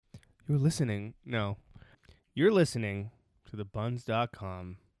You're listening. No. You're listening to the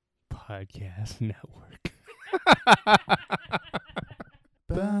Buns.com podcast network.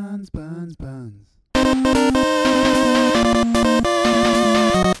 Buns, buns, buns.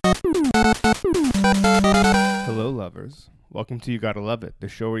 Hello, lovers. Welcome to You Gotta Love It, the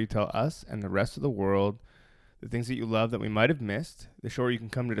show where you tell us and the rest of the world the things that you love that we might have missed, the show where you can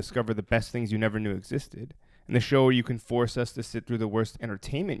come to discover the best things you never knew existed, and the show where you can force us to sit through the worst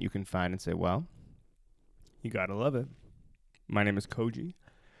entertainment you can find and say, well, you gotta love it. My name is Koji.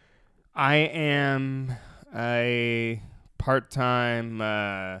 I am a part-time,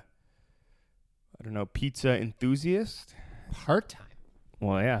 pizza enthusiast. Part-time?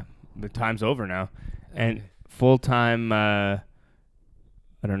 Well, yeah, the time's over now. And Okay. full-time, now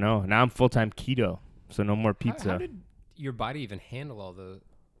I'm full-time keto, so no more pizza. How did your body even handle all the...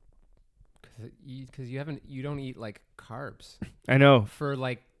 Because you don't eat, like, carbs I know. for,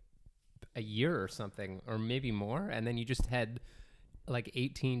 like, a year or something, or maybe more, and then you just had, like,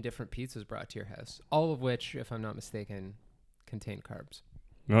 18 different pizzas brought to your house, all of which, if I'm not mistaken, contain carbs.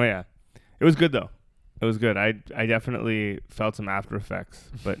 Oh, yeah. It was good, though. It was good. I definitely felt some after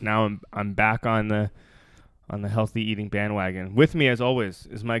effects, but now I'm back on the healthy eating bandwagon. With me, as always,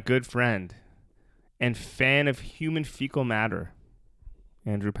 is my good friend and fan of human fecal matter,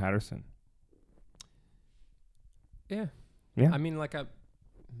 Andrew Patterson. Yeah. Yeah. I mean, like, I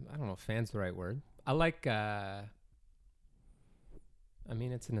don't know if fan's the right word. I like, I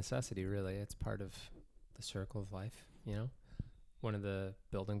mean, it's a necessity, really. It's part of the circle of life, you know? One of the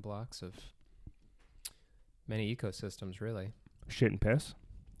building blocks of many ecosystems, really. Shit and piss.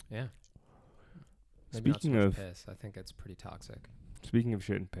 Yeah. Maybe Speaking not so of much piss. I think it's pretty toxic. Speaking of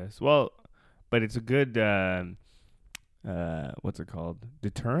shit and piss, well, but it's a good what's it called?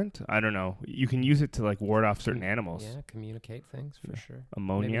 Deterrent? I don't know. You can use it to like ward off certain animals. Yeah, communicate things for sure. Maybe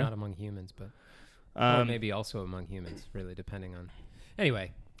Ammonia. not among humans, but or maybe also among humans, really, depending on.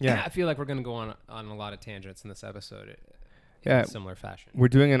 Anyway, Yeah. I feel like we're going to go on a lot of tangents in this episode. In Yeah. a similar fashion. We're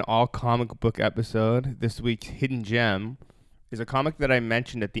doing an all comic book episode. This week's Hidden Gem is a comic that I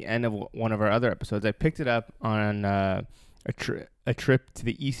mentioned at the end of one of our other episodes. I picked it up on a trip to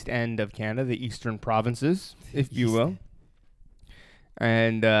the east end of Canada, the eastern provinces, if you will.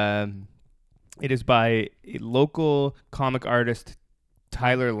 And it is by a local comic artist,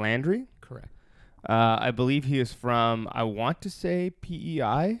 Tyler Landry. Correct. I believe he is from, I want to say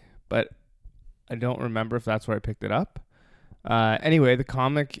PEI, but I don't remember if that's where I picked it up. Anyway, the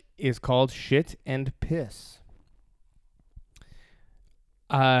comic is called Shit and Piss.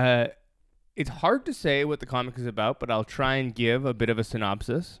 It's hard to say what the comic is about, but I'll try and give a bit of a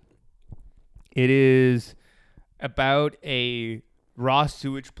synopsis. It is about a raw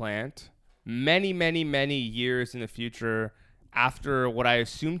sewage plant many, many, many years in the future after what I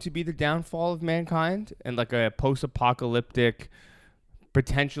assume to be the downfall of mankind and like a post-apocalyptic,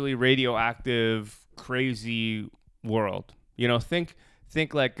 potentially radioactive, crazy world. You know, think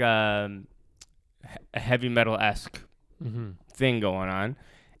like a heavy metal-esque thing going on,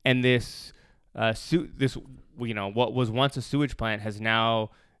 and this what was once a sewage plant has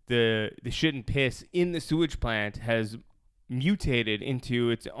now the shit and piss in the sewage plant has mutated into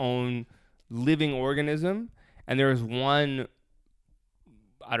its own living organism, and there is one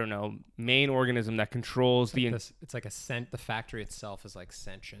main organism that controls It's like the factory itself is like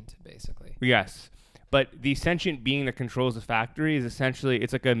sentient, basically. Yes. But the sentient being that controls the factory is essentially,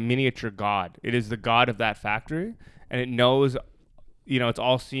 it's like a miniature god. It is the god of that factory, and it knows, it's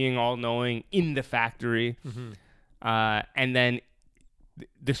all seeing, all knowing in the factory. And then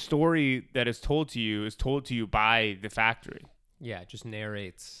the story that is told to you by the factory. Yeah, it just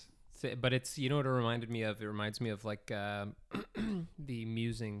narrates. But it's, you know what it reminded me of? It reminds me of like the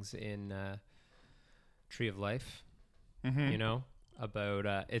musings in Tree of Life, you know,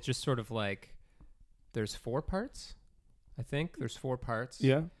 about, it's just sort of like, there's 4 parts, I think. There's 4 parts.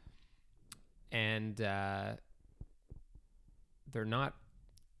 Yeah. And they're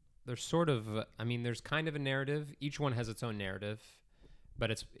sort of, there's kind of a narrative. Each one has its own narrative,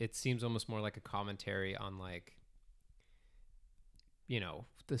 but it seems almost more like a commentary on like,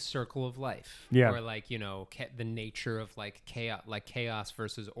 the circle of life. Yeah. Or like, the nature of like chaos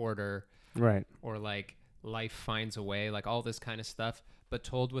versus order. Right. Or like life finds a way, like all this kind of stuff, but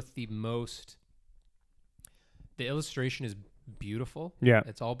told with the illustration is beautiful. Yeah.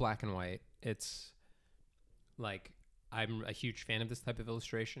 It's all black and white. It's like, I'm a huge fan of this type of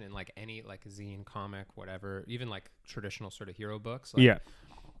illustration in like any like zine, comic, whatever, even like traditional sort of hero books. Like, yeah.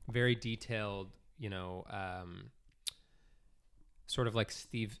 Very detailed, sort of like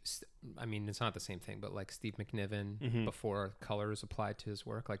I mean, it's not the same thing, but like Steve McNiven Mhm. before colors applied to his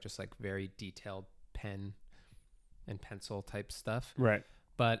work, like just like very detailed pen and pencil type stuff. Right.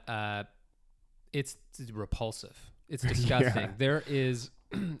 But it's repulsive. It's disgusting. Yeah. There is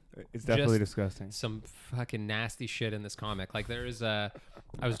It's definitely just disgusting. some fucking nasty shit in this comic. Like there is I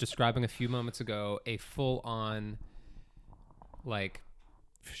was describing a few moments ago a full on like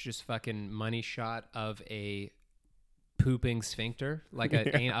just fucking money shot of a pooping sphincter, like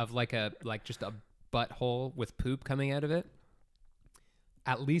like just a butthole with poop coming out of it.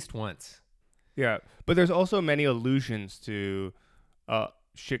 At least once. Yeah, but there's also many allusions to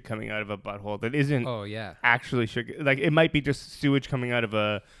shit coming out of a butthole that isn't Oh yeah. actually shit. Like it might be just sewage coming out of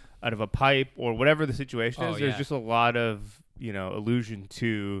a pipe or whatever the situation is. Oh, There's yeah. just a lot of allusion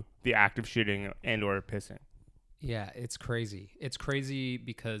to the act of shitting and or pissing. Yeah, it's crazy. It's crazy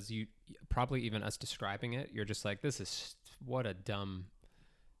because you probably even us describing it, you're just like, this is what a dumb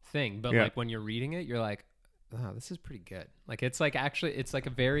thing. But Yeah. like when you're reading it, you're like, oh, this is pretty good. Like it's like actually, it's like a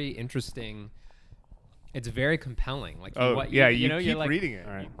very interesting. It's very compelling. Like You keep you're like reading it.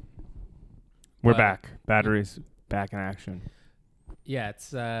 All right, we're But- back. Batteries back in action. yeah,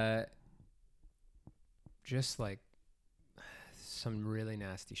 it's just like some really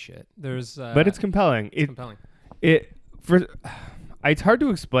nasty shit. There's But it's compelling. it's compelling. It's hard to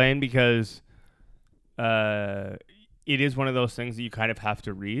explain because it is one of those things that you kind of have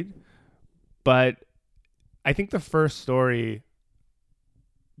to read. But I think the first story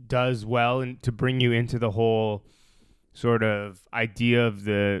does well to bring you into the whole sort of idea of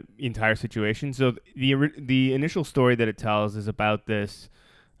the entire situation. So the initial story that it tells is about this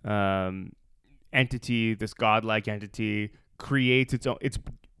entity, this godlike entity, creates its own. It's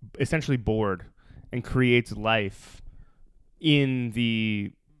essentially bored and creates life in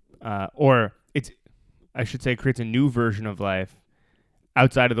the creates a new version of life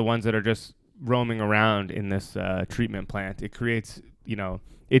outside of the ones that are just roaming around in this treatment plant. It creates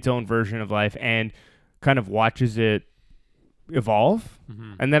its own version of life and kind of watches it evolve.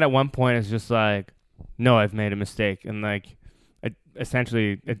 Mm-hmm. And then at one point it's just like, no, I've made a mistake, and like it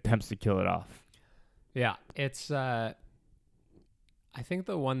essentially attempts to kill it off. Yeah, it's I think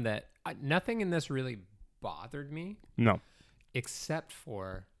the one that nothing in this really bothered me No. except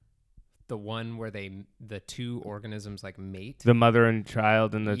for the one where the two organisms like mate. The mother and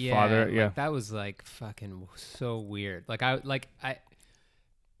child and the father. like, Yeah. that was like fucking so weird. Like I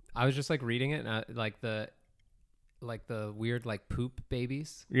was just like reading it and like the weird like poop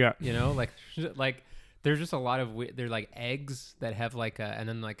babies, Yeah. like there's just a lot of they're like eggs that have like and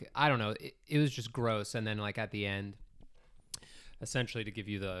then like I don't know, it was just gross. And then like at the end, essentially to give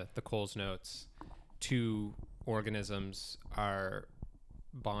you the Coles notes, two organisms are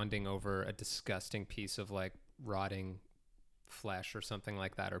bonding over a disgusting piece of like rotting flesh or something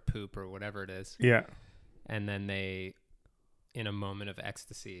like that, or poop or whatever it is. Yeah. And then they, in a moment of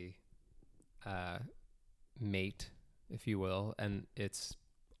ecstasy, mate, if you will, and it's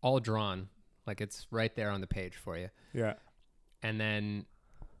all drawn, like it's right there on the page for you. Yeah. And then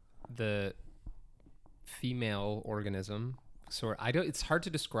the female organism, it's hard to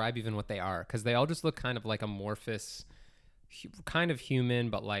describe even what they are, because they all just look kind of like amorphous, kind of human,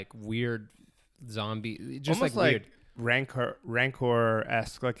 but like weird zombie, just almost like weird.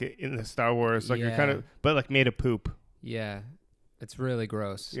 Rancor-esque, like in the Star Wars, like you're Yeah. kind of, but like made of poop. Yeah, it's really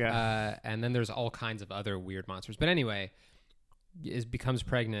gross. Yeah. And then there's all kinds of other weird monsters. But anyway, becomes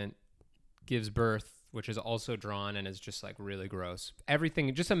pregnant, gives birth, which is also drawn and is just like really gross.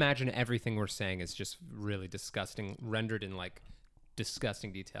 Everything, just imagine everything we're saying is just really disgusting, rendered in like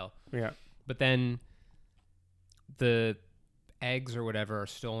disgusting detail. Yeah. But then the eggs or whatever are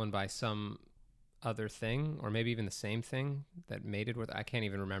stolen by some other thing, or maybe even the same thing that mated with, I can't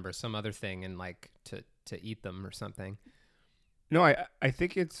even remember, some other thing, and like to eat them or something. No, I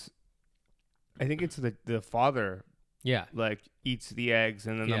think it's the father Yeah. like eats the eggs,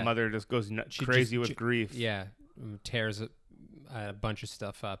 and then Yeah. the mother just goes She crazy just with grief. Yeah. Tears a bunch of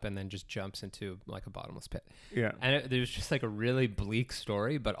stuff up and then just jumps into like a bottomless pit. Yeah. And there's just like a really bleak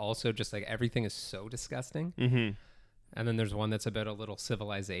story, but also just like everything is so disgusting. Mm-hmm. And then there's one that's about a little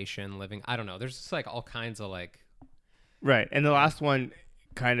civilization living. I don't know. There's just like all kinds of like. Right. And the last one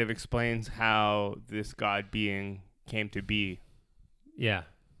kind of explains how this god being came to be, Yeah.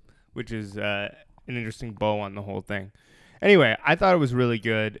 which is an interesting bow on the whole thing. Anyway, I thought it was really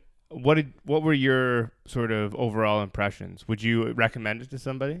good. What were your sort of overall impressions? Would you recommend it to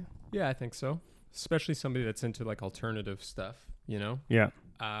somebody? Yeah, I think so. Especially somebody that's into like alternative stuff, you know? Yeah.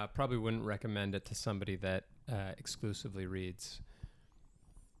 Probably wouldn't recommend it to somebody that exclusively reads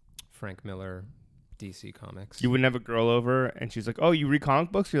Frank Miller DC Comics. You wouldn't have a girl over and she's like, "Oh, you read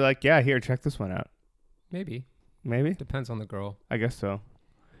comic books?" You're like, "Yeah, here, check this one out." Maybe. Maybe. Depends on the girl. I guess so.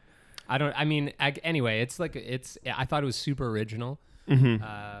 Anyway, I thought it was super original. Mm-hmm.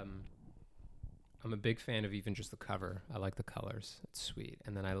 I'm a big fan of even just the cover. I like the colors. It's sweet.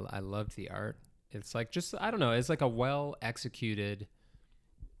 And then I loved the art. It's like just, I don't know. It's like a well executed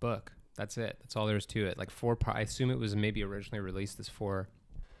book. That's it. That's all there is to it. Like I assume it was maybe originally released as 4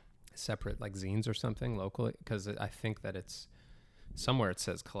 separate like zines or something locally. Cause I think that it's somewhere it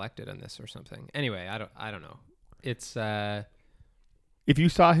says collected in this or something. Anyway, I don't know. It's, if you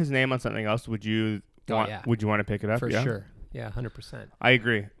saw his name on something else, would you want yeah. to pick it up? For Yeah? sure. Yeah. 100%. I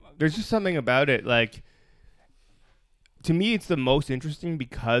agree. There's just something about it. Like, to me, it's the most interesting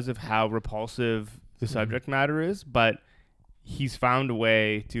because of how repulsive the subject matter is, but he's found a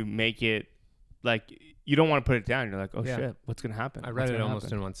way to make it like you don't want to put it down. You're like, oh shit, what's going to happen? I read it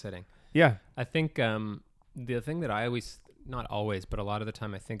almost in one sitting. Yeah. I think the thing that I always, not always, but a lot of the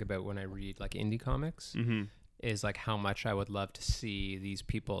time I think about when I read like indie comics is like how much I would love to see these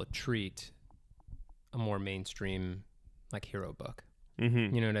people treat a more mainstream like hero book.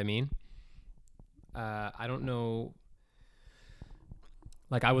 Mm-hmm. You know what I mean? I don't know.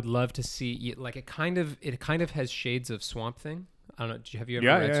 Like I would love to see like it kind of has shades of Swamp Thing. I don't know. Have you ever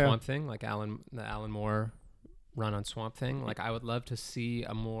read Swamp Thing? Like the Alan Moore run on Swamp Thing. Like I would love to see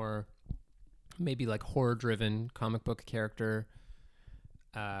a more maybe like horror driven comic book character,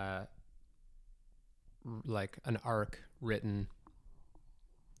 like an arc written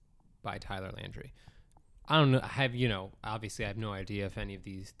by Tyler Landry. I don't know. Obviously I have no idea if any of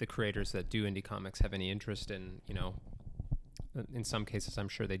the creators that do indie comics have any interest in, in some cases, I'm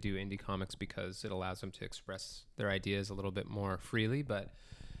sure they do indie comics because it allows them to express their ideas a little bit more freely. But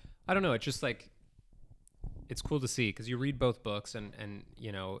I don't know. It's just like, it's cool to see because you read both books and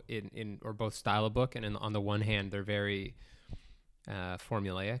or both style of book. And on the one hand, they're very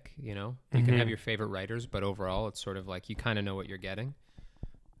formulaic, you can have your favorite writers, but overall it's sort of like you kind of know what you're getting.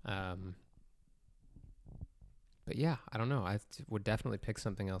 But yeah, I don't know. I would definitely pick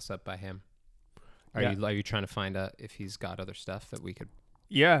something else up by him. Are you trying to find out if he's got other stuff that we could?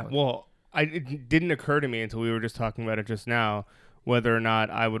 Yeah. Well, it didn't occur to me until we were just talking about it just now, whether or not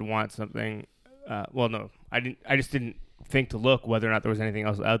I would want something. Well, no, I didn't. I just didn't think to look whether or not there was anything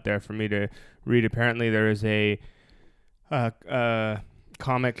else out there for me to read. Apparently, there is a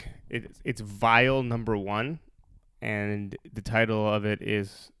comic. It's Vile #1, and the title of it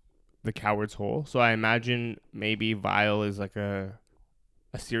is The Coward's Hole. So I imagine maybe Vile is like a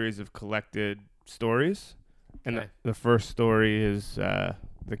series of collected stories, and the first story is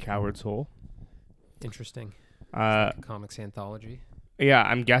The Coward's Hole. Interesting. Like a comics anthology. Yeah,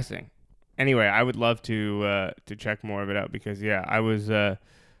 I'm guessing. Anyway, I would love to check more of it out because I was a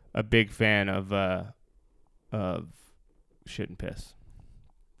big fan of Shit and Piss.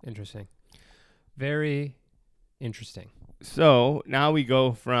 Interesting. Very interesting. So now we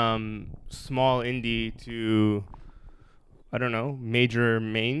go from small indie to, I don't know, major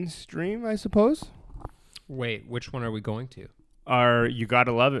mainstream, I suppose. Wait, which one are we going to? You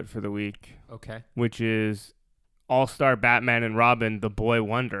Gotta Love It for the week. Okay. Which is All-Star Batman and Robin, The Boy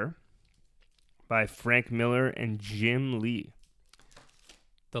Wonder by Frank Miller and Jim Lee.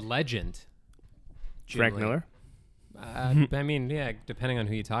 The legend. Frank Miller? I mean, yeah, depending on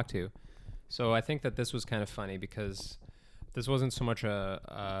who you talk to. So I think that this was kind of funny because this wasn't so much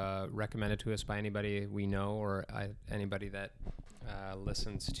recommended to us by anybody we know or anybody that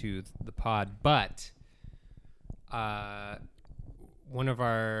listens to the pod, but one of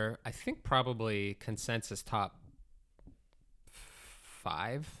our, I think probably consensus top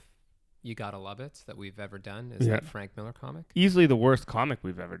 5 You Gotta Love It that we've ever done is that Frank Miller comic. Easily the worst comic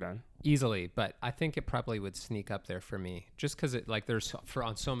we've ever done. Easily, but I think it probably would sneak up there for me just because it there's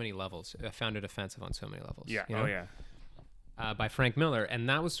on so many levels. I found it offensive on so many levels. Yeah. You know? Oh yeah. By Frank Miller, and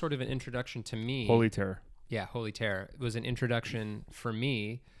that was sort of an introduction to me. Holy Terror. Yeah, Holy Terror. It was an introduction for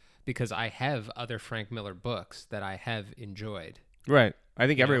me because I have other Frank Miller books that I have enjoyed. Right. I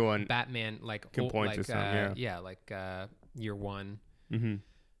think everyone Batman can point to some. Yeah, like Year One. Mm-hmm.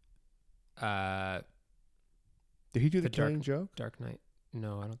 Did he do the Killing Joke? Dark Knight?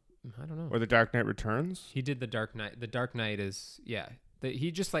 No, I don't know. Or The Dark Knight Returns? He did the Dark Knight. The Dark Knight is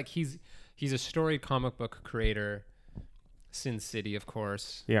he just like he's a storied comic book creator. Sin City, of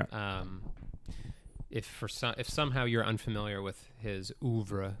course. Yeah. If somehow you're unfamiliar with his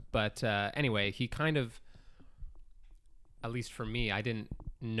oeuvre, but anyway, he kind of, at least for me, I didn't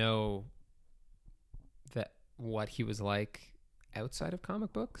know that what he was like outside of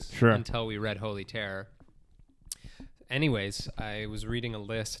comic books until we read Holy Terror. Anyways, I was reading a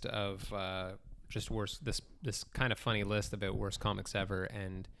list of just worst this kind of funny list about worst comics ever,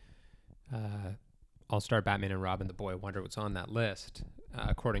 and All-Star Batman and Robin, the Boy Wonder was on that list,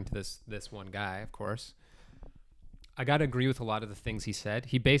 according to this one guy, of course. I got to agree with a lot of the things he said.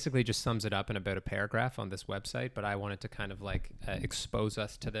 He basically just sums it up in about a paragraph on this website, but I wanted to kind of like expose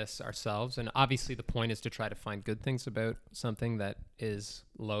us to this ourselves. And obviously the point is to try to find good things about something that is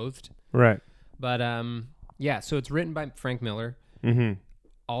loathed. Right. But yeah, so it's written by Frank Miller.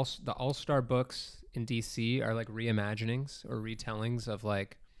 Mm-hmm. The All-Star books in DC are like reimaginings or retellings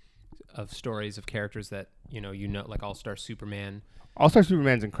of stories of characters that, like All-Star Superman. All-Star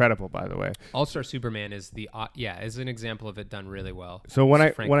Superman's incredible, by the way. All-Star Superman is is an example of it done really well. So when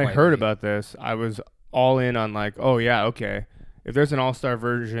It's I Frank heard Whiteley. about this, I was all in on like, oh yeah, okay. If there's an All-Star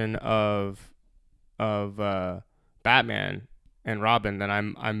version of Batman and Robin, then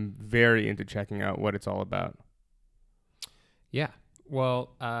I'm very into checking out what it's all about. Yeah.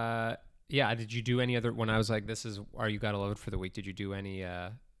 Well, yeah. Did you do any other? When I was like, "This is Are You Gotta Love It" for the week, did you do any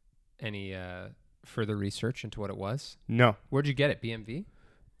further research into what it was? No. Where'd you get it? BMV?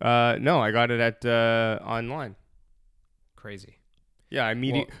 No, I got it at online. Crazy. Yeah,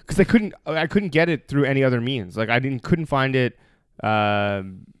 immediately because I couldn't get it through any other means. Like I couldn't find it,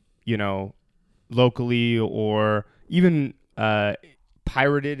 locally or even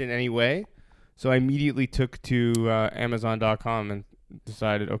pirated in any way. So I immediately took to Amazon.com and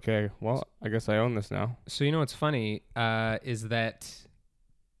decided, okay, well, I guess I own this now. So what's funny is that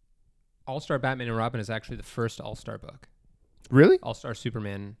All-Star Batman and Robin is actually the first All-Star book. Really? All-Star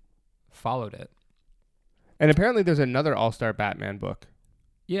Superman followed it. And apparently there's another All-Star Batman book.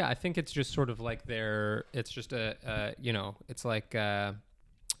 Yeah, I think it's just sort of like it's just it's like, I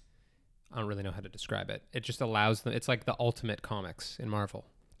don't really know how to describe it. It just allows them, it's like the ultimate comics in Marvel,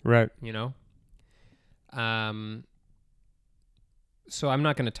 Right. So I'm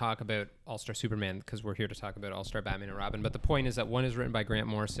not going to talk about All-Star Superman because we're here to talk about All-Star Batman and Robin. But the point is that one is written by Grant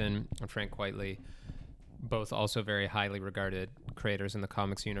Morrison and Frank Whiteley, both also very highly regarded creators in the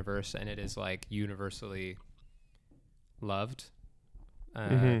comics universe, and it is like universally loved.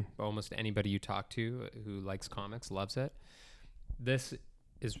 Almost anybody you talk to who likes comics loves it. This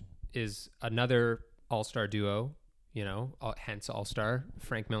is another All-Star duo, hence All-Star.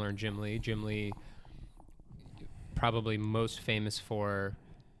 Frank Miller and Jim Lee. Jim Lee, probably most famous for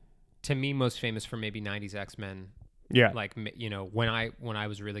maybe 90s X-Men. Yeah. Like, when I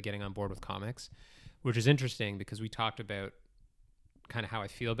was really getting on board with comics, which is interesting because we talked about kind of how I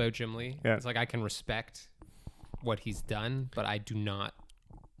feel about Jim Lee. Yeah. It's like I can respect what he's done, but I do not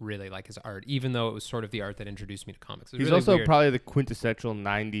really like his art, even though it was sort of the art that introduced me to comics. He's really also weird. probably the quintessential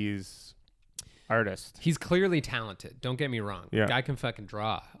 90s artist. He's clearly talented. Don't get me wrong. Yeah. Guy can fucking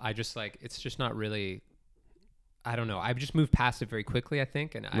draw. I just it's just not really, I don't know. I've just moved past it very quickly, I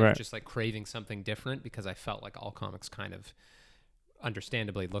think. And I was just like craving something different because I felt like all comics kind of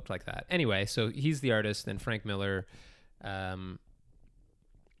understandably looked like that. Anyway, so he's the artist, and Frank Miller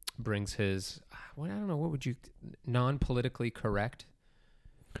brings his, I don't know, what would you, non-politically correct?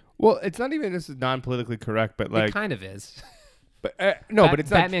 Well, it's not even this is non-politically correct, but like It kind of is. but no, but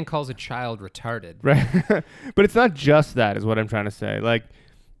it's not Batman calls a child retarded. right. But it's not just that, is what I'm trying to say. Like,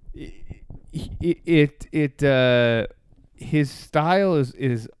 his style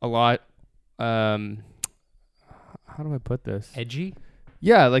is a lot. How do I put this? Edgy?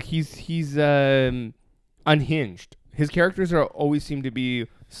 Yeah, like he's unhinged. His characters always seem to be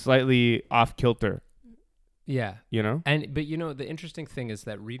slightly off kilter. Yeah. But the interesting thing is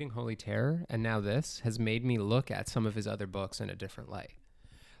that reading Holy Terror and now this has made me look at some of his other books in a different light.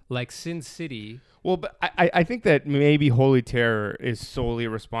 Like Sin City. Well, but I think that maybe Holy Terror is solely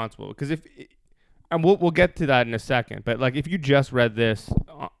responsible because and we'll get to that in a second. But like if you just read this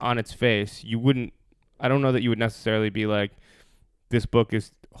on its face, you wouldn't. I don't know that you would necessarily be like, this book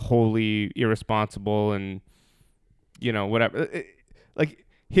is wholly irresponsible and whatever. Like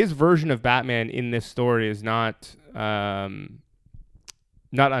his version of Batman in this story is not unheard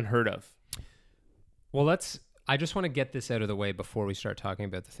of. Well, I just want to get this out of the way before we start talking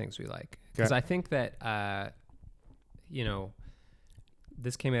about the things we like. Because Okay. I think that,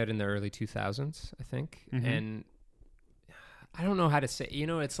 this came out in the early 2000s, I think. Mhm. And I don't know how to say,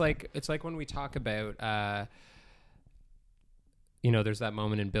 it's like when we talk about, there's that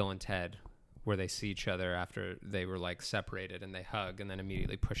moment in Bill and Ted where they see each other after they were like separated and they hug and then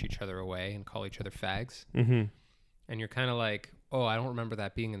immediately push each other away and call each other fags. Mm-hmm. And you're kind of like, oh, I don't remember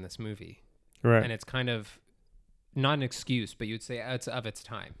that being in this movie. Right. And it's kind of not an excuse, but you'd say it's of its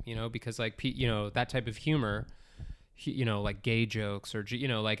time, because like, that type of humor, like gay jokes or,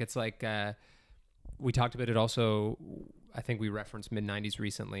 like, it's like, we talked about it also I think we referenced mid 90s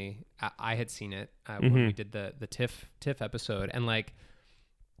recently. I had seen it when we did the TIFF episode, and like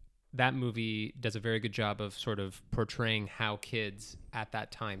that movie does a very good job of sort of portraying how kids at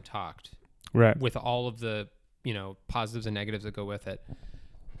that time talked, right, with all of the, you know, positives and negatives that go with it.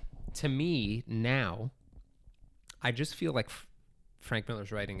 To me now, I just feel like Frank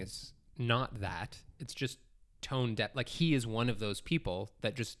Miller's writing is not that. It's just tone deaf. Like he is one of those people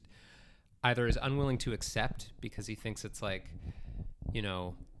that just either is unwilling to accept because he thinks it's like, you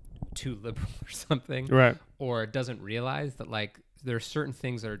know, too liberal or something, right, or doesn't realize that like there are certain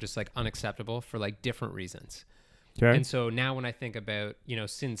things that are just like unacceptable for like different reasons. okay, And so now when I think about, you know,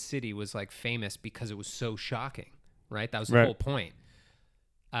 Sin City was like famous because it was so shocking, right? That was the Right. whole point.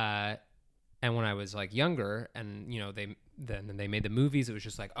 And when I was like younger, and you know, they made the movies, it was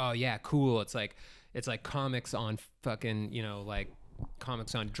just like, oh yeah, cool. It's like comics on fucking, you know, like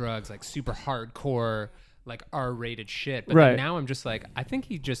comics on drugs, like super hardcore, like R-rated shit. But Right. then now I'm just like, I think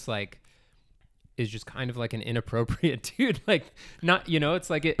he just like is just kind of like an inappropriate dude. Like not, you know, it's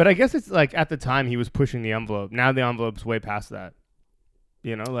like it. But I guess it's like at the time he was pushing the envelope. Now the envelope's way past that.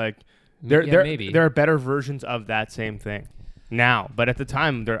 You know, like maybe there are better versions of that same thing now, but at the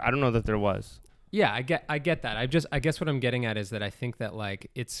time I don't know that there was. Yeah, I get that. I guess what I'm getting at is that I think that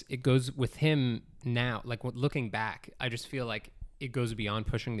like it goes with him now. Like looking back, I just feel like it goes beyond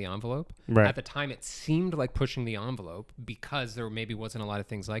pushing the envelope. Right. At the time, it seemed like pushing the envelope because there maybe wasn't a lot of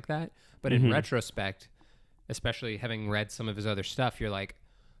things like that. But in retrospect, especially having read some of his other stuff, you're like,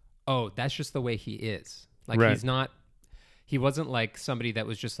 oh, that's just the way he is. Like Right. he wasn't like somebody that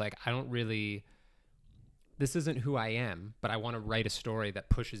was just like, this isn't who I am, but I want to write a story that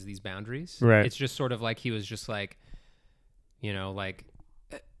pushes these boundaries. Right. It's just sort of like he was just like, you know, like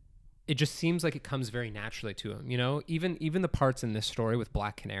it just seems like it comes very naturally to him, you know, even the parts in this story with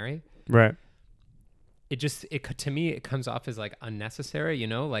Black Canary, Right. to me, it comes off as like unnecessary, you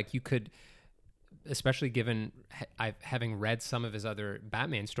know, like you could, especially given having read some of his other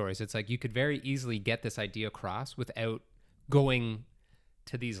Batman stories, it's like you could very easily get this idea across without going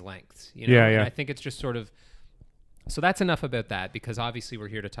to these lengths, you know? Yeah, And yeah. I think it's just sort of, so that's enough about that, because obviously we're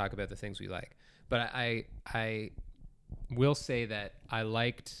here to talk about the things we like. But I will say that I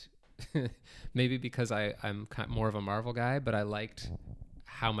liked, maybe because I'm kind of more of a Marvel guy, but I liked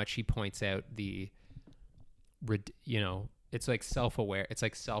how much he points out you know, it's like self-aware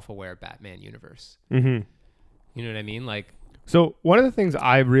Batman universe. Mm-hmm. You know what I mean? Like, So one of the things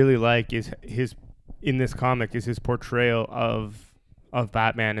I really like is his portrayal of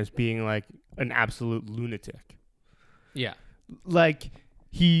Batman as being like an absolute lunatic. yeah, Like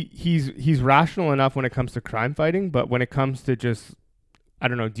he's rational enough when it comes to crime fighting, but when it comes to just, I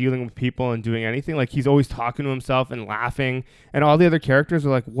don't know, dealing with people and doing anything, like he's always talking to himself and laughing, and all the other characters are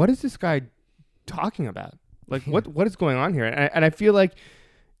like, what is this guy talking about? Like what is going on here? And I feel like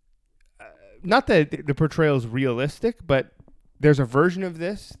not that the portrayal is realistic, but there's a version of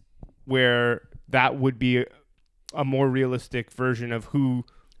this where that would be a more realistic version of who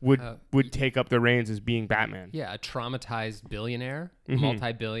would take up the reins as being Batman. yeah, a traumatized billionaire, Mhm.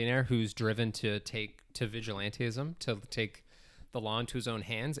 multi-billionaire who's driven to vigilantism, to take the law into his own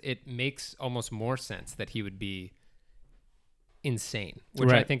hands. It makes almost more sense that he would be insane, which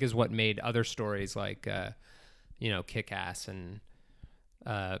I Right. think is what made other stories like, you know, Kick-Ass and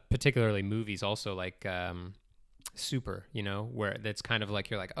particularly movies also like Super, you know, where that's kind of like,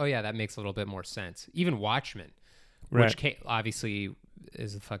 you're like, oh yeah, that makes a little bit more sense. Even Watchmen, which obviously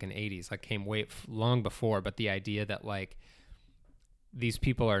is the fucking 80s, like came long before, but the idea that like these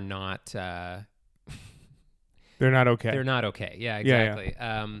people are not They're not okay. they're not okay. Yeah, Yeah,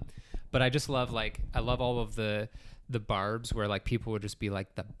 exactly. But I just love, like, I love all of the barbs where like people would just be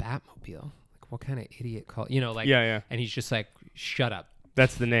like, the Batmobile, like what kind of idiot call, you know, like, Yeah. and he's just like, shut up.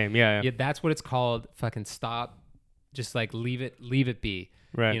 That's the name. Yeah. Yeah, that's what it's called. Fucking stop. Just like leave it be.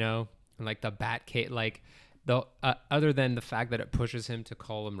 Right. You know, and like the Batcave, like the other than the fact that it pushes him to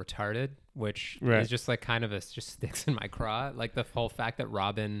call him retarded, which Right. is just like kind of just sticks in my craw. Like the whole fact that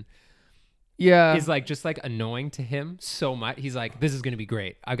Robin Yeah. is like just like annoying to him so much. He's like, this is gonna be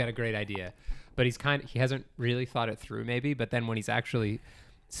great. I've got a great idea, but he hasn't really thought it through maybe. But then when he's actually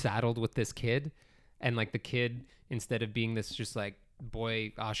saddled with this kid, and like the kid, instead of being this just like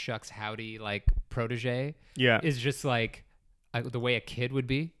boy, aw shucks howdy like protege, Yeah. is just like the way a kid would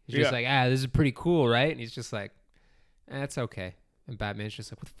be. He's just Yeah. like, this is pretty cool, right? And he's just like, that's okay. And Batman's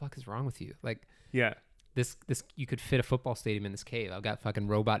just like, what the fuck is wrong with you? Like, Yeah. this you could fit a football stadium in this cave. I've got fucking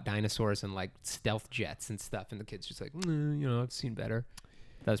robot dinosaurs and like stealth jets and stuff. And the kid's just like, you know, I've seen better.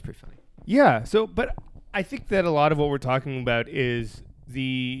 That was pretty funny. Yeah. So, but I think that a lot of what we're talking about is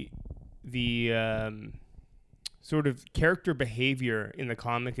the sort of character behavior in the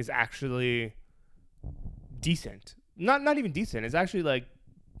comic is actually decent. Not even decent. It's actually like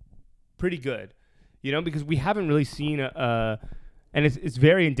pretty good, you know, because we haven't really seen and it's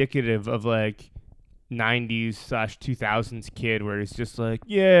very indicative of like 90s/2000s kid where it's just like,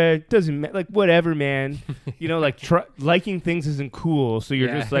 yeah, it doesn't like whatever, man. You know, like liking things isn't cool, so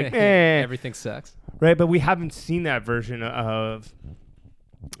you're just like, everything sucks, right? But we haven't seen that version of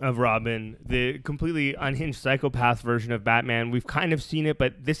Robin, the completely unhinged psychopath version of Batman. We've kind of seen it,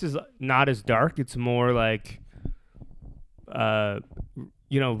 but this is not as dark. It's more like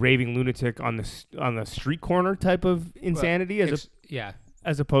you know, raving lunatic on the street corner type of insanity,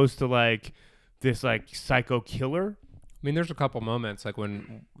 as opposed to like this like psycho killer. I mean, there's a couple moments, like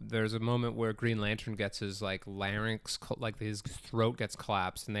when there's a moment where Green Lantern gets his like larynx, like his throat gets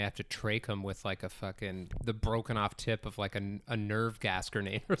collapsed, and they have to trach him with like the broken off tip of like a nerve gas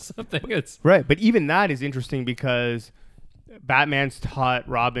grenade or something. It's right, but even that is interesting because Batman's taught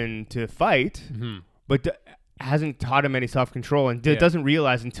Robin to fight, but hasn't taught him any self-control, and doesn't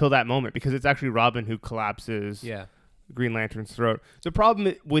realize until that moment, because it's actually Robin who collapses Green Lantern's throat. The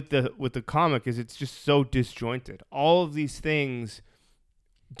problem with the comic is it's just so disjointed. All of these things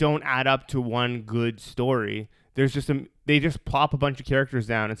don't add up to one good story. There's just they just plop a bunch of characters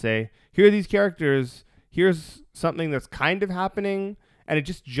down and say, here are these characters, here's something that's kind of happening, and it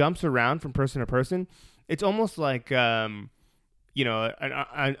just jumps around from person to person. It's almost like you know,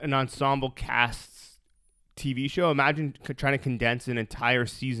 an ensemble cast TV show. Imagine trying to condense an entire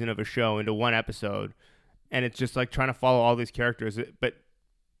season of a show into one episode, and it's just like trying to follow all these characters, but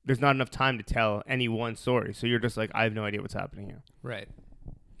there's not enough time to tell any one story, so you're just like, I have no idea what's happening here. Right.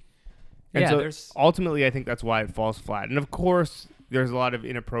 And so ultimately I think that's why it falls flat. And of course there's a lot of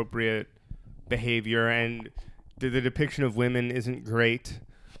inappropriate behavior, and the depiction of women isn't great,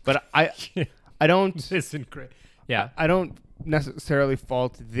 but I don't isn't great. Yeah. I don't necessarily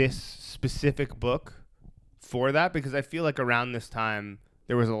fault this specific book for that, because I feel like around this time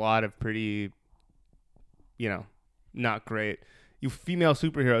there was a lot of pretty, you know, not great female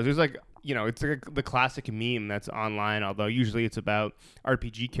superheroes. There's like, you know, it's like the classic meme that's online, although usually it's about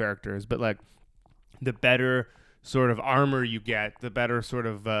RPG characters, but like the better sort of armor you get, the better sort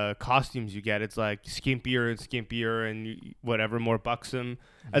of costumes you get, it's like skimpier and skimpier and whatever, more buxom,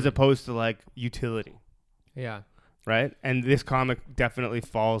 as opposed to like utility. Yeah. Right? And this comic definitely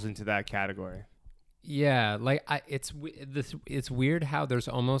falls into that category. Yeah, like it's weird how there's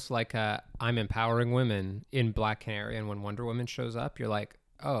almost like I'm empowering women in Black Canary, and when Wonder Woman shows up, you're like,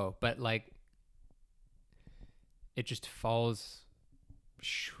 oh, but like it just falls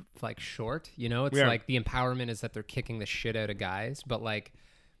like short, you know? It's like the empowerment is that they're kicking the shit out of guys, but like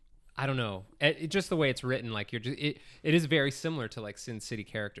I don't know, it just the way it's written, like you're just it is very similar to like Sin City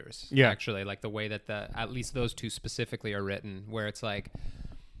characters. Yeah, actually, like the way that at least those two specifically are written, where it's like,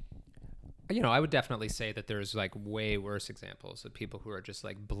 you know, I would definitely say that there's like way worse examples of people who are just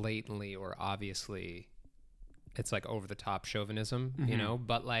like blatantly or obviously, it's like over the top chauvinism, you know,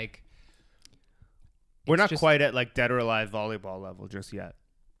 but like we're not quite at like Dead or Alive volleyball level just yet.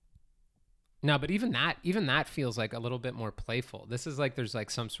 No, but even that feels like a little bit more playful. This is like there's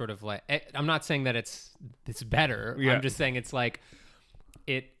like some sort of like, I'm not saying that it's better. Yeah. I'm just saying it's like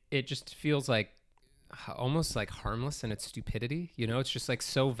it just feels like almost like harmless in its stupidity, you know? It's just like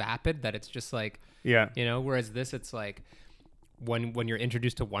so vapid that it's just like, you know, whereas this, it's like when you're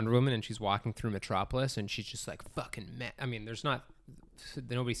introduced to Wonder Woman and she's walking through Metropolis and she's just like fucking men. I mean,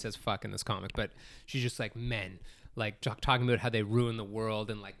 nobody says fuck in this comic, but she's just like men, like talking about how they ruin the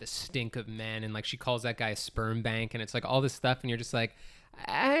world and like the stink of men, and like she calls that guy a sperm bank, and it's like all this stuff, and you're just like,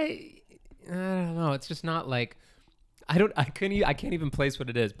 I don't know, it's just not like, I can't even place what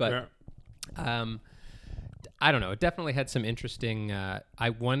it is, but I don't know. It definitely had some interesting.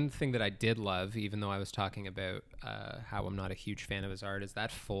 One thing that I did love, even though I was talking about how I'm not a huge fan of his art, is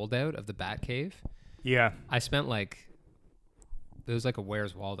that fold out of the Batcave. Yeah, I spent like, it was like a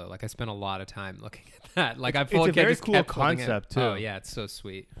Where's Waldo. Like I spent a lot of time looking at that. Like it's a very cool concept too. Oh yeah, it's so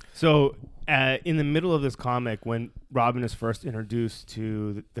sweet. So in the middle of this comic, when Robin is first introduced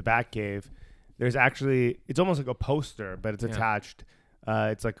to the Batcave, there's actually, it's almost like a poster, but it's attached.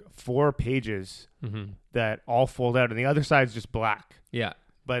 It's like 4 pages that all fold out, and the other side's just black. Yeah.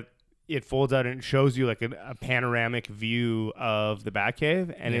 But it folds out and it shows you like a panoramic view of the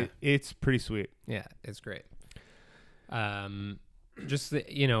Batcave, and it's pretty sweet. Yeah, it's great. Just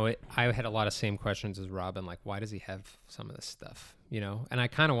you know, I had a lot of same questions as Robin. Like, why does he have some of this stuff? You know, and I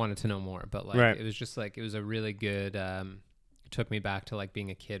kind of wanted to know more, but like, it was just like, it was a really good. It took me back to like being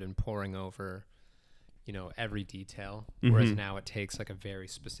a kid and poring over you know, every detail. Whereas Mhm. now it takes like a very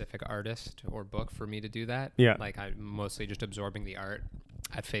specific artist or book for me to do that. Yeah. Like I'm mostly just absorbing the art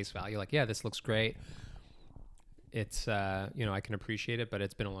at face value. Like, yeah, this looks great. It's, you know, I can appreciate it, but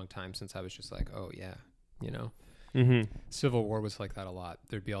it's been a long time since I was just like, oh yeah, you know. Mm-hmm. Civil War was like that a lot.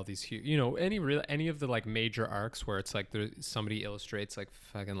 There'd be all these huge, you know, any of the like major arcs where it's like somebody illustrates like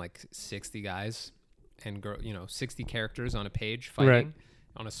fucking like 60 guys and you know, 60 characters on a page fighting Right.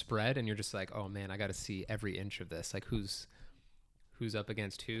 on a spread, and you're just like, oh man, I got to see every inch of this. Like who's up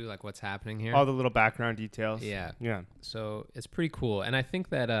against who, like what's happening here. All the little background details. Yeah. Yeah. So it's pretty cool, and I think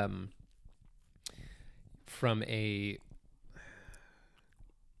that from a,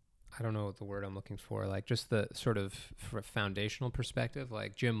 I don't know the word I'm looking for, like just the sort of foundational perspective,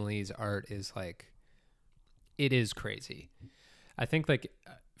 like Jim Lee's art is like, it is crazy. I think like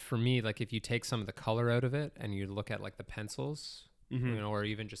for me, like if you take some of the color out of it and you look at like the pencils, Mm-hmm. you know, or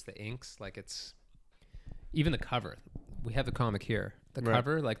even just the inks, like it's even the cover. We have the comic here. The Right.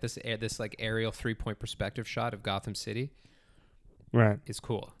 cover, like this like aerial 3-point perspective shot of Gotham City Right. is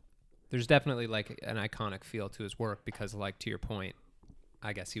cool. There's definitely like an iconic feel to his work because, like, to your point,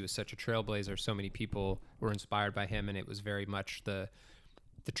 I guess he was such a trailblazer. So many people were inspired by him, and it was very much the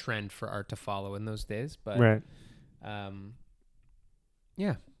trend for art to follow in those days. But Right.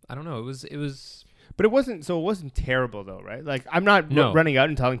 yeah, I don't know. It was But it wasn't terrible though, right? Like I'm not No. running out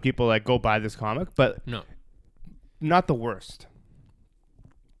and telling people like go buy this comic, but no. not the worst.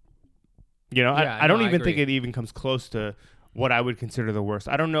 You know, Yeah, I don't no, I even think agree. it even comes close to what I would consider the worst.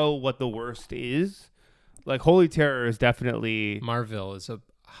 I don't know what the worst is. Like Holy Terror is definitely Marvel is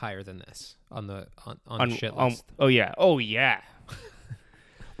higher than this on the shit on- list. oh yeah.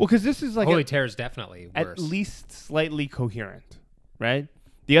 Well, because this is like Holy Terror is definitely at worse. least slightly coherent, right?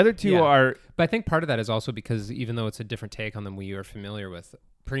 The other two Yeah. are But I think part of that is also because even though it's a different take on them, we are familiar with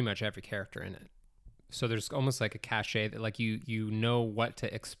pretty much every character in it. So there's almost like a cachet that like you know what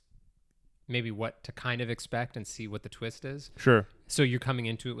to maybe what to kind of expect and see what the twist is. sure. So you're coming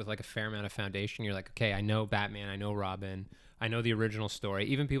into it with like a fair amount of foundation. You're like, okay, I know Batman, I know Robin, I know the original story.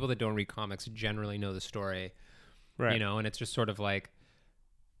 Even people that don't read comics generally know the story, Right. you know, and it's just sort of like,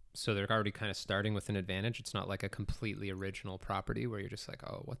 so they're already kind of starting with an advantage. It's not like a completely original property where you're just like,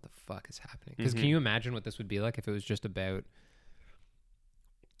 oh, what the fuck is happening? Because can Mhm. you imagine what this would be like if it was just about,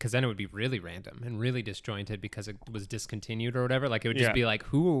 because then it would be really random and really disjointed because it was discontinued or whatever. Like it would just Yeah. be like,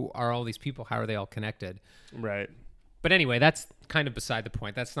 who are all these people? How are they all connected? Right. But anyway, that's kind of beside the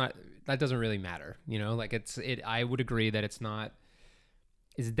point. That doesn't really matter. You know, like I would agree that it's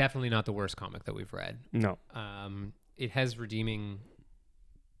definitely not the worst comic that we've read. No. It has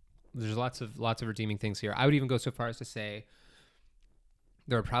there's lots of redeeming things here. I would even go so far as to say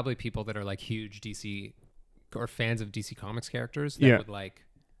there are probably people that are like huge DC or fans of DC Comics characters that Yeah. would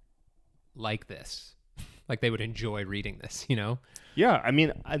like this. Like they would enjoy reading this, you know? Yeah, I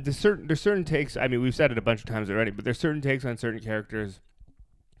mean, there's certain takes. I mean, we've said it a bunch of times already, but there's certain takes on certain characters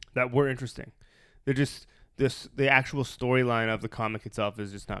that were interesting. They're just the actual storyline of the comic itself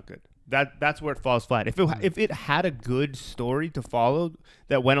is just not good. That's where it falls flat. If it had a good story to follow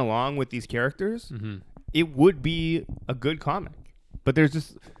that went along with these characters, Mm-hmm. it would be a good comic. But there's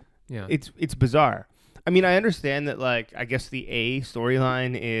just Yeah. it's bizarre. I mean, I understand that, like, I guess the A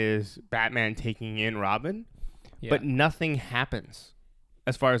storyline is Batman taking in Robin, Yeah. but nothing happens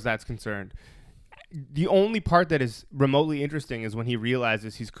as far as that's concerned. The only part that is remotely interesting is when he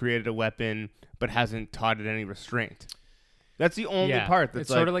realizes he's created a weapon but hasn't taught it any restraint. That's the only part that's it's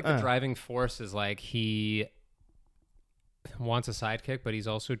sort of like the driving force is like he wants a sidekick, but he's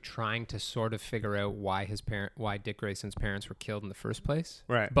also trying to sort of figure out why Dick Grayson's parents were killed in the first place.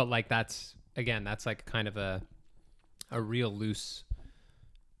 Right. But like that's like kind of a real loose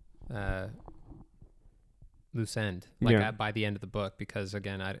end, like Yeah. by the end of the book, because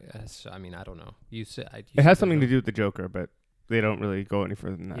again, I don't know. It has something to do with the Joker, but they don't really go any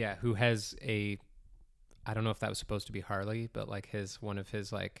further than that. Yeah, who has I don't know if that was supposed to be Harley, but like one of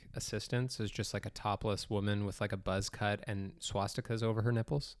his like assistants is just like a topless woman with like a buzz cut and swastikas over her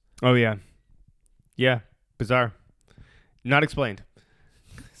nipples. Oh, yeah. Yeah. Bizarre. Not explained.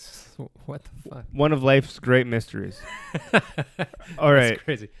 What the fuck? One of life's great mysteries. All right. That's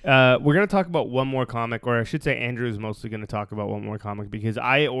crazy. We're going to talk about one more comic, or I should say Andrew is mostly going to talk about one more comic because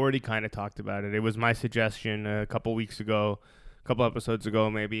I already kind of talked about it. It was my suggestion a couple episodes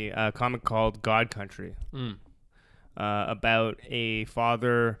ago maybe, a comic called God Country, about a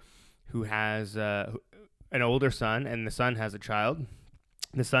father who has an older son, and the son has a child.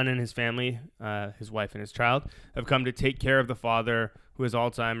 The son and his family, his wife and his child, have come to take care of the father who has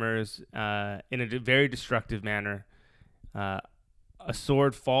Alzheimer's in a very destructive manner. A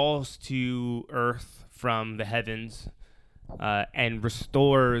sword falls to earth from the heavens and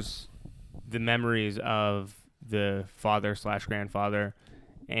restores the memories of the father/grandfather,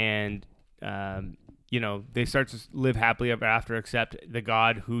 and they start to live happily ever after, except the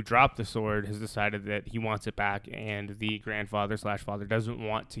god who dropped the sword has decided that he wants it back, and the grandfather/father doesn't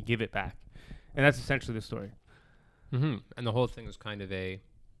want to give it back. And that's essentially the story. Mm-hmm. And the whole thing was kind of an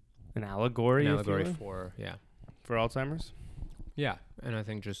allegory for Alzheimer's. Yeah, and I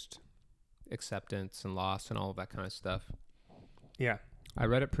think just acceptance and loss and all of that kind of stuff. Yeah. I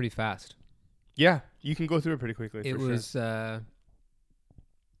read it pretty fast. Yeah, you can go through it pretty quickly. It was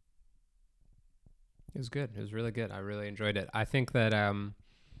good. It was really good. I really enjoyed it. I think that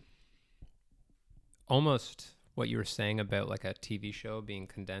almost what you were saying about like a TV show being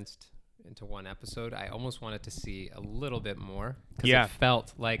condensed into one episode, I almost wanted to see a little bit more. It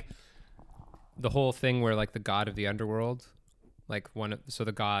felt like the whole thing where like the god of the underworld, like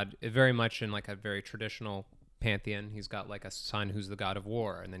the god, very much in like a very traditional pantheon, he's got like a son who's the god of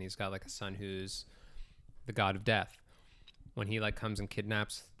war, and then he's got like a son who's the god of death. When he like comes and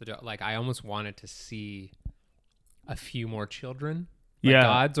kidnaps like I almost wanted to see a few more children, like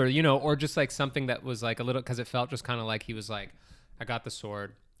gods, or or just like something that was like a little, because it felt just kind of like he was like, I got the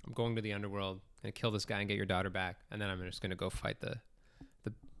sword, I'm going to the underworld and kill this guy and get your daughter back, and then I'm just gonna go fight the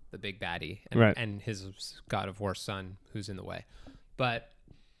big baddie and his god of war son who's in the way. But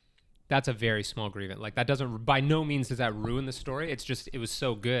that's a very small grievance. Like that doesn't, by no means does that ruin the story. It's just, it was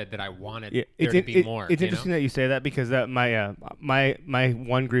so good that I wanted there to be more. It's interesting that you say that, because that my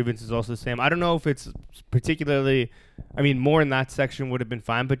one grievance is also the same. I don't know if it's particularly, I mean, more in that section would have been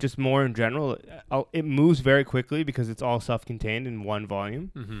fine, but just more in general, it moves very quickly because it's all self-contained in one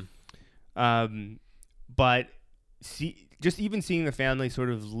volume. Mm-hmm. But just even seeing the family sort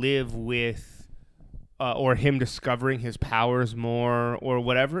of live with, or him discovering his powers more or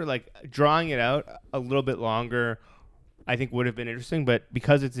whatever, like drawing it out a little bit longer, I think would have been interesting. But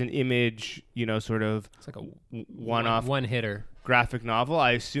because it's an Image, sort of it's like a one-off one hitter graphic novel,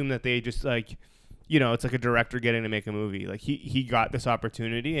 I assume that they just like, it's like a director getting to make a movie. Like he got this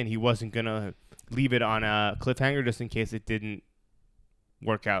opportunity and he wasn't going to leave it on a cliffhanger just in case it didn't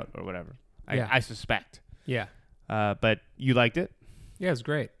work out or whatever. I suspect. Yeah. But you liked it? Yeah, it's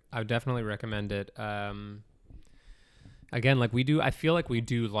great. I would definitely recommend it. Again, like I feel like we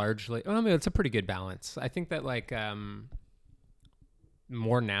do largely, I mean, it's a pretty good balance. I think that like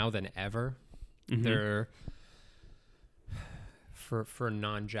more now than ever, there for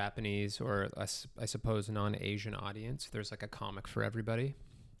non-Japanese or I suppose non-Asian audience, there's like a comic for everybody.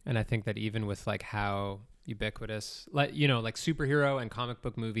 And I think that even with like how ubiquitous, like superhero and comic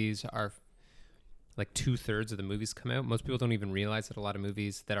book movies are, like 2/3 of the movies come out. Most people don't even realize that a lot of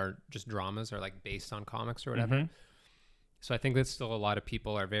movies that are just dramas are like based on comics or whatever. Mm-hmm. So I think that still a lot of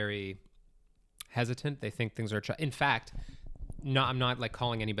people are very hesitant. They think things are, in fact, I'm not like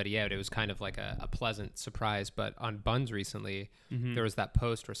calling anybody out. It was kind of like a pleasant surprise. But on Buns recently, there was that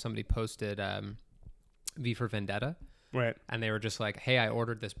post where somebody posted V for Vendetta. Right. And they were just like, hey, I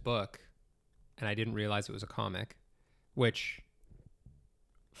ordered this book and I didn't realize it was a comic, which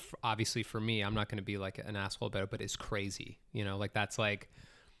obviously for me, I'm not going to be like an asshole about it, but it's crazy. Like that's like,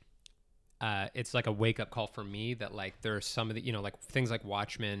 it's like a wake up call for me that like there are some of the, like things like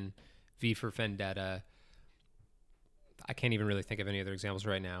Watchmen, V for Vendetta. I can't even really think of any other examples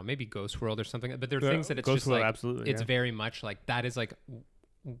right now. Maybe Ghost World or something, but there are things that it's Ghost just World, like, absolutely, it's very much like that is like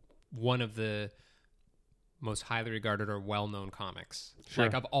one of the most highly regarded or well-known comics,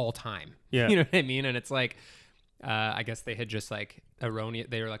 like of all time. Yeah. You know what I mean? And it's like, I guess they had just like erroneous.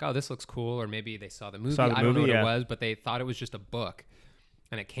 They were like, "Oh, this looks cool," or maybe they saw the movie. I don't know what it was, but they thought it was just a book,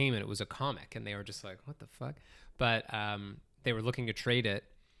 and it came and it was a comic, and they were just like, "What the fuck?" But they were looking to trade it,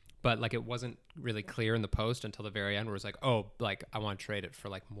 but like it wasn't really clear in the post until the very end, where it was like, "Oh, like I want to trade it for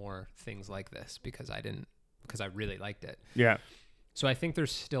like more things like this because I really liked it." Yeah. So I think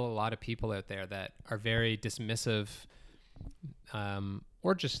there's still a lot of people out there that are very dismissive,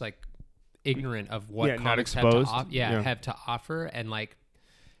 or just like ignorant of what comics have to offer. And like,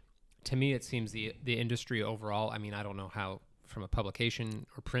 to me, it seems the industry overall, I mean, I don't know how from a publication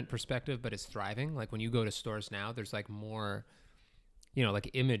or print perspective, but it's thriving. Like when you go to stores now, there's like more,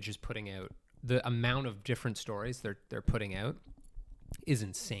 like Image is putting out, the amount of different stories they're putting out is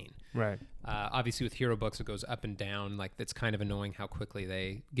insane. Right. Obviously with hero books, it goes up and down. Like it's kind of annoying how quickly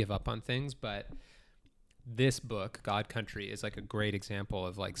they give up on things, but this book, God Country, is like a great example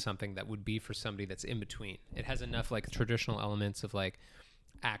of like something that would be for somebody that's in between. It has enough like traditional elements of like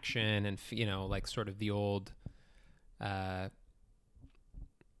action and, like sort of the old, I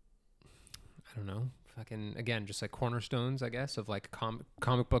don't know, fucking, again, just like cornerstones, I guess, of like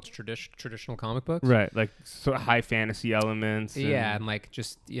comic books, traditional comic books. Right, like sort of high fantasy elements. Yeah, and like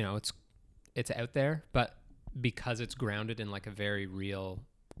just, you know, it's out there, but because it's grounded in like a very real,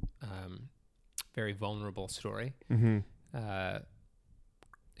 very vulnerable story,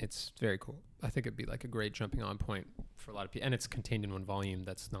 it's very cool. I think it'd be like a great jumping on point for a lot of people. And it's contained in one volume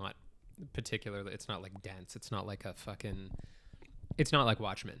that's not particularly, it's not like dense. It's not like it's not like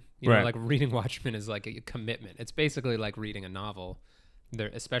Watchmen. You know, like reading Watchmen is like a commitment. It's basically like reading a novel, there,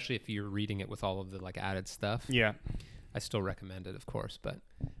 especially if you're reading it with all of the like added stuff. Yeah. I still recommend it, of course, but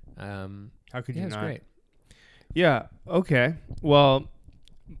how could you it's not? great. Yeah. Okay. Well,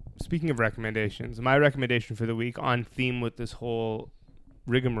 speaking of recommendations, my recommendation for the week on theme with this whole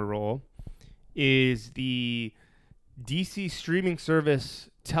rigmarole is the DC streaming service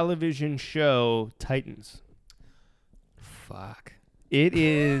television show Titans. Fuck. It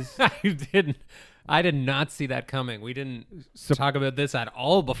is. I did not see that coming. We didn't talk about this at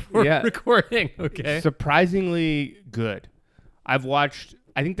all before Yeah. recording. Okay. Surprisingly good. I've watched,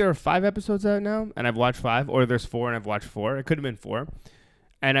 I think there are 5 episodes out now, and I've watched 5, or there's 4 and I've watched 4. It could have been 4.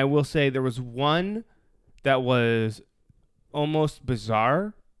 And I will say there was one that was almost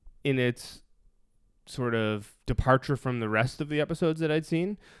bizarre in its sort of departure from the rest of the episodes that I'd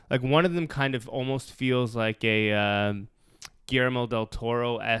seen. Like one of them kind of almost feels like a Guillermo del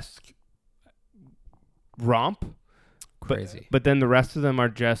Toro-esque romp. Crazy. But then the rest of them are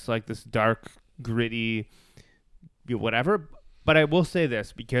just like this dark, gritty, whatever. But I will say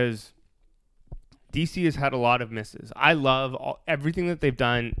this, because DC has had a lot of misses. I love everything that they've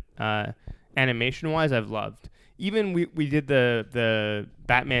done animation-wise. I've loved. Even we did the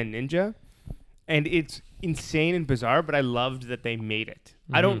Batman Ninja, and it's insane and bizarre, but I loved that they made it.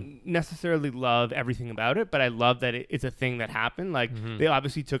 I don't necessarily love everything about it, but I love that it's a thing that happened. Like, they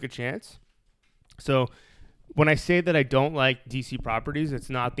obviously took a chance. So when I say that I don't like DC properties, it's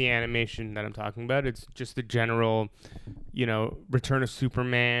not the animation that I'm talking about. It's just the general, Return of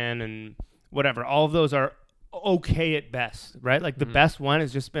Superman and whatever. All of those are okay at best, right? Like the best one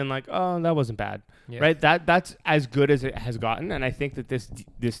has just been like, oh, that wasn't bad, right? That's as good as it has gotten. And I think that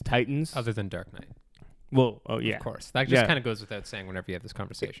this Titans, other than Dark Knight. Well, oh yeah, of course. That just kind of goes without saying whenever you have this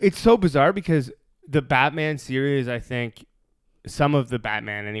conversation. It's so bizarre because the Batman series, I think some of the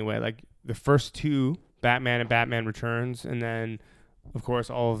Batman anyway, like the first 2, Batman and Batman Returns, and then of course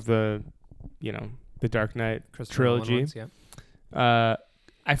all of the, the Dark Knight trilogy. Ones,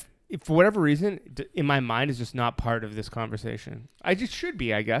 For whatever reason, in my mind, is just not part of this conversation. I just should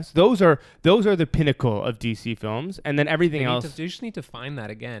be, I guess. Those are the pinnacle of DC films, and then everything else. You just need to find that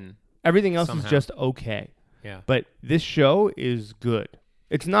again. Everything else somehow. is just okay. Yeah. But this show is good.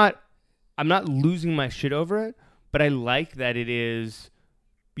 It's not. I'm not losing my shit over it, but I like that it is,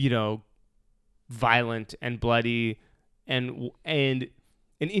 violent and bloody, and an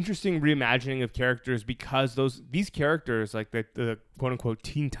interesting reimagining of characters, because these characters, like the quote unquote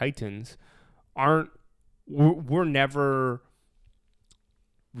Teen Titans, were never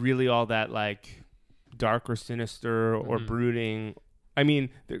really all that like dark or sinister or brooding. I mean,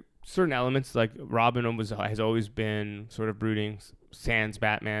 there certain elements, like Robin has always been sort of brooding, sans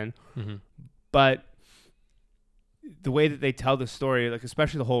Batman, but the way that they tell the story, like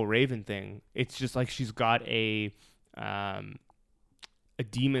especially the whole Raven thing, it's just like she's got a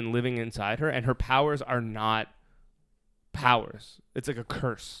demon living inside her, and her powers are not powers. It's like a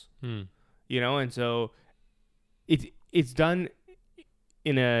curse, and so it's done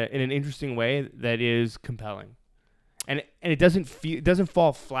in an interesting way that is compelling, and it doesn't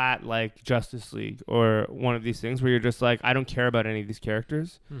fall flat like Justice League or one of these things where you're just like, I don't care about any of these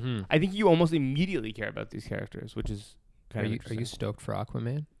characters. I think you almost immediately care about these characters, which is kind of interesting. Are you stoked for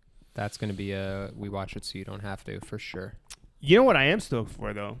Aquaman? That's going to be we watch it so you don't have to, for sure. You know what I am stoked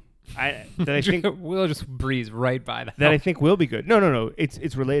for, though? I think we'll just breeze right by that. That I think will be good. No.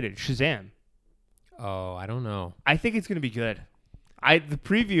 It's related. Shazam. Oh, I don't know. I think it's going to be good. The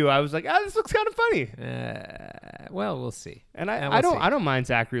preview, I was like, this looks kind of funny. Well, we'll see. And I don't mind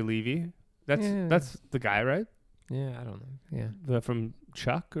Zachary Levi. That's the guy, right? Yeah, I don't know. Yeah. From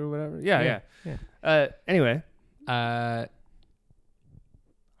Chuck or whatever. Yeah. Anyway. I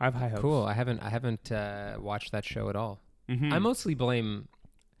have high hopes. Cool. I haven't watched that show at all. Mm-hmm. I mostly blame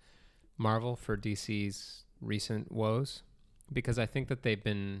Marvel for DC's recent woes, because I think that they've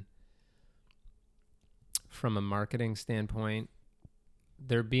been, from a marketing standpoint,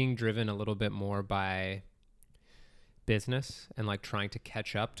 they're being driven a little bit more by business and like trying to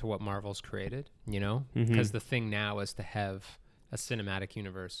catch up to what Marvel's created, because the thing now is to have a cinematic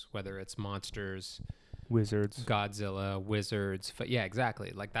universe, whether it's monsters, Wizards, Godzilla, Wizards. Yeah,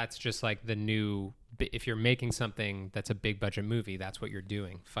 exactly. Like that's just like the new if you're making something that's a big budget movie, that's what you're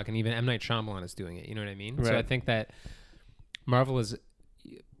doing. Fucking even M. Night Shyamalan is doing it. You know what I mean? Right. So I think that Marvel is,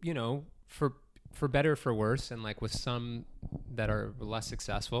 you know, for better or for worse, and like with some that are less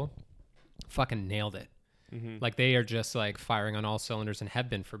successful, fucking nailed it. Mm-hmm. Like they are just like firing on all cylinders and have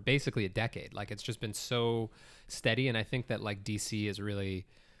been for basically a decade. Like it's just been so steady. And I think that like DC is really,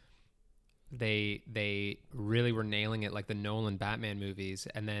 they really were nailing it, like the Nolan Batman movies.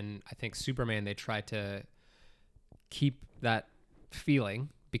 And then I think Superman, they tried to keep that feeling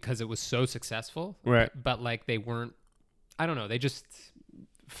because it was so successful. Right. But like they weren't, I don't know, they just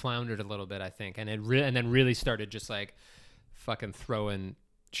floundered a little bit, I think. And and then really started just like fucking throwing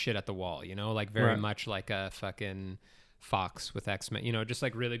shit at the wall, you know, like very Right. much like a fucking Fox with X-Men, you know, just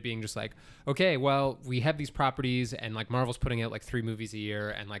like really being just like, okay, well, we have these properties and like Marvel's putting out like 3 movies a year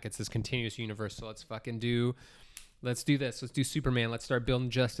and like it's this continuous universe. So let's do this. Let's do Superman. Let's start building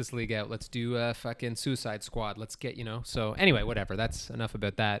Justice League out. Let's do fucking Suicide Squad. Let's get, you know, so anyway, whatever. That's enough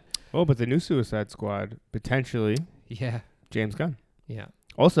about that. Oh, but the new Suicide Squad, potentially Yeah. James Gunn. Yeah.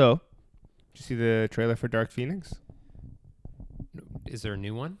 Also, did you see the trailer for Dark Phoenix? Is there a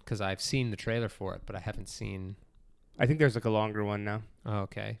new one? Because I've seen the trailer for it, but I haven't seen. I think there's like a longer one now. Oh,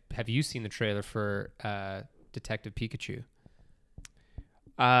 okay. Have you seen the trailer for Detective Pikachu?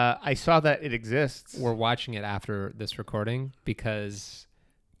 I saw that it exists. We're watching it after this recording because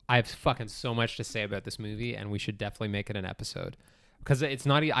I have fucking so much to say about this movie, and we should definitely make it an episode. Because it's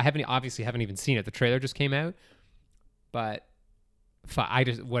not. I obviously haven't even seen it. The trailer just came out, but I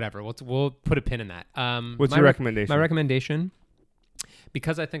just whatever. We'll put a pin in that. What's your recommendation? My recommendation,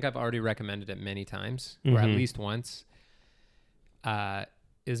 because I think I've already recommended it many times, or at least once,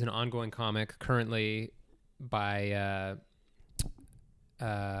 is an ongoing comic currently by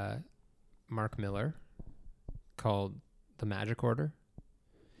Mark Miller called The Magic Order.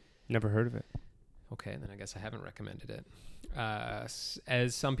 Never heard of it. Okay, then I guess I haven't recommended it.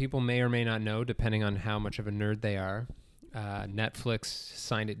 As some people may or may not know, depending on how much of a nerd they are, Netflix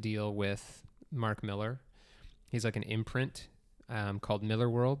signed a deal with Mark Miller. He's like an imprint called Miller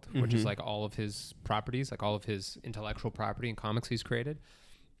World, which is like all of his properties, like all of his intellectual property and comics he's created.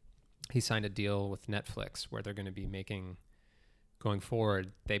 He signed a deal with Netflix where they're going to be making, going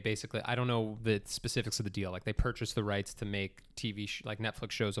forward, they basically, I don't know the specifics of the deal. Like they purchased the rights to make like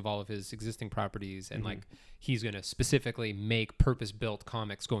Netflix shows of all of his existing properties. And like he's going to specifically make purpose-built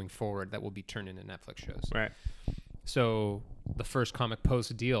comics going forward that will be turned into Netflix shows. Right. So the first comic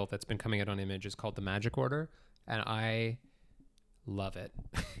post deal that's been coming out on Image is called The Magic Order. And I love it.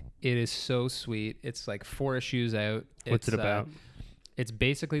 It is so sweet. It's like 4 issues out. What's it about? It's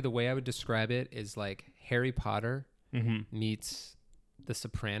basically, the way I would describe it is like Harry Potter meets The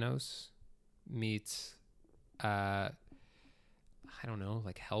Sopranos meets I don't know,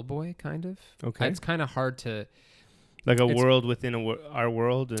 like Hellboy kind of. Okay. It's kind of hard to, like a world within our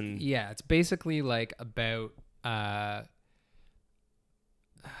world. And yeah, it's basically like about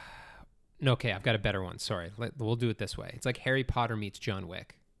no, okay, I've got a better one. Sorry. We'll do it this way. It's like Harry Potter meets John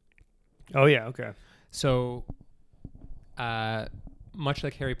Wick. Oh yeah, okay. So much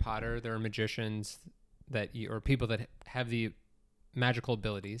like Harry Potter, there are magicians or people that have the magical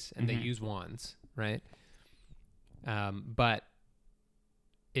abilities and they use wands, right? But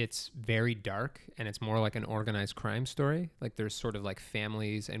it's very dark and it's more like an organized crime story. Like there's sort of like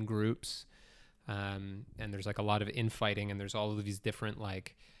families and groups, and there's like a lot of infighting and there's all of these different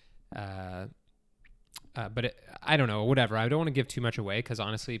like, but I don't know, whatever. I don't want to give too much away because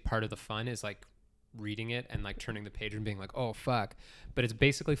honestly, part of the fun is like reading it and like turning the page and being like, oh fuck. But it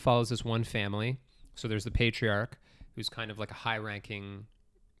basically follows this one family. So there's the patriarch, who's kind of like a high-ranking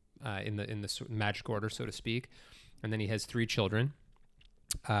in the Magic Order, so to speak, and then he has 3 children.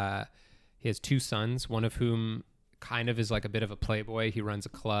 He has 2 sons, one of whom kind of is like a bit of a playboy. He runs a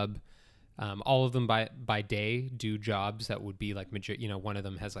club. All of them by day do jobs that would be like one of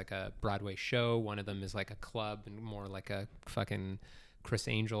them has like a Broadway show. One of them is like a club and more like a fucking Chris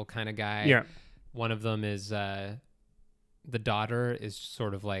Angel kind of guy. Yeah. One of them is the daughter is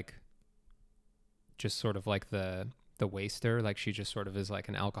sort of like the waster. Like she just sort of is like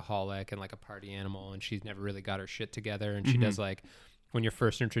an alcoholic and like a party animal, and she's never really got her shit together. And she does like, when you're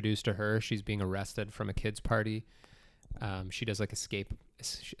first introduced to her, she's being arrested from a kid's party. She does like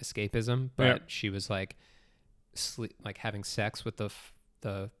escapism, but she was like like having sex with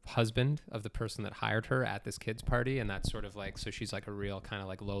the husband of the person that hired her at this kid's party. And that's sort of like, so she's like a real kind of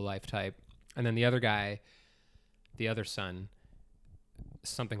like low life type. And then the other guy, the other son,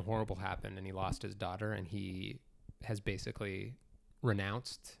 something horrible happened and he lost his daughter, and he has basically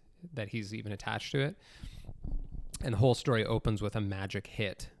renounced that he's even attached to it. And the whole story opens with a magic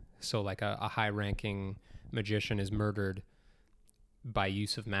hit. So like a high-ranking magician is murdered by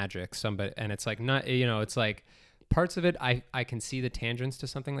use of magic. Somebody, and it's like not, it's like parts of it I can see the tangents to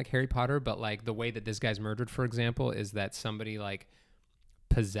something like Harry Potter, but like the way that this guy's murdered, for example, is that somebody like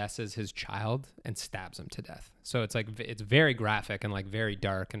possesses his child and stabs him to death. So it's like it's very graphic and like very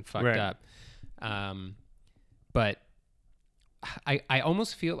dark and fucked up. But I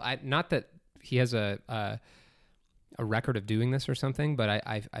almost feel not that he has a record of doing this or something, but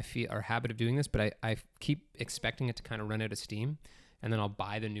I feel, or habit of doing this, but I keep expecting it to kind of run out of steam, and then I'll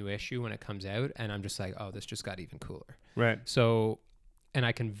buy the new issue when it comes out, and I'm just like, oh, this just got even cooler. Right. So, and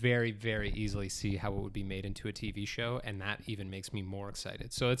I can very, very easily see how it would be made into a TV show, and that even makes me more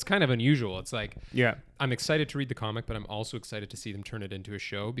excited. So it's kind of unusual. It's like, yeah, I'm excited to read the comic, but I'm also excited to see them turn it into a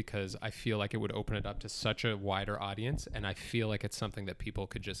show, because I feel like it would open it up to such a wider audience, and I feel like it's something that people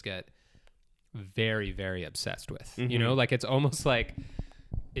could just get very, very obsessed with. Mm-hmm. You know, like it's almost like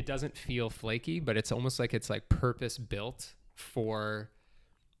it doesn't feel flaky, but it's almost like it's like purpose built for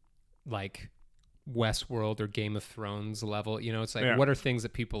like Westworld or Game of Thrones level. You know, it's like, what are things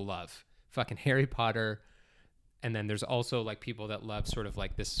that people love? Fucking Harry Potter. And then there's also like people that love sort of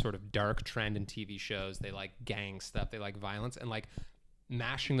like this sort of dark trend in TV shows. They like gang stuff, they like violence, and like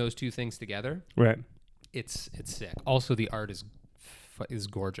mashing those two things together. Right. It's sick. Also, the art is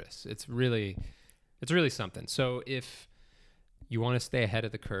gorgeous. It's really something. So if you want to stay ahead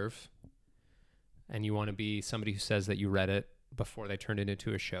of the curve and you want to be somebody who says that you read it before they turned it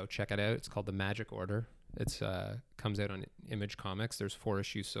into a show, check it out. It's called The Magic Order. It's comes out on Image Comics. There's 4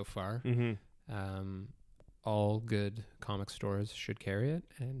 issues so far. Mm-hmm. All good comic stores should carry it.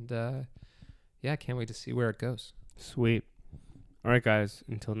 And yeah, can't wait to see where it goes. Sweet. All right, guys.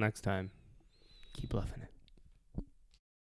 Until next time, keep bluffing it.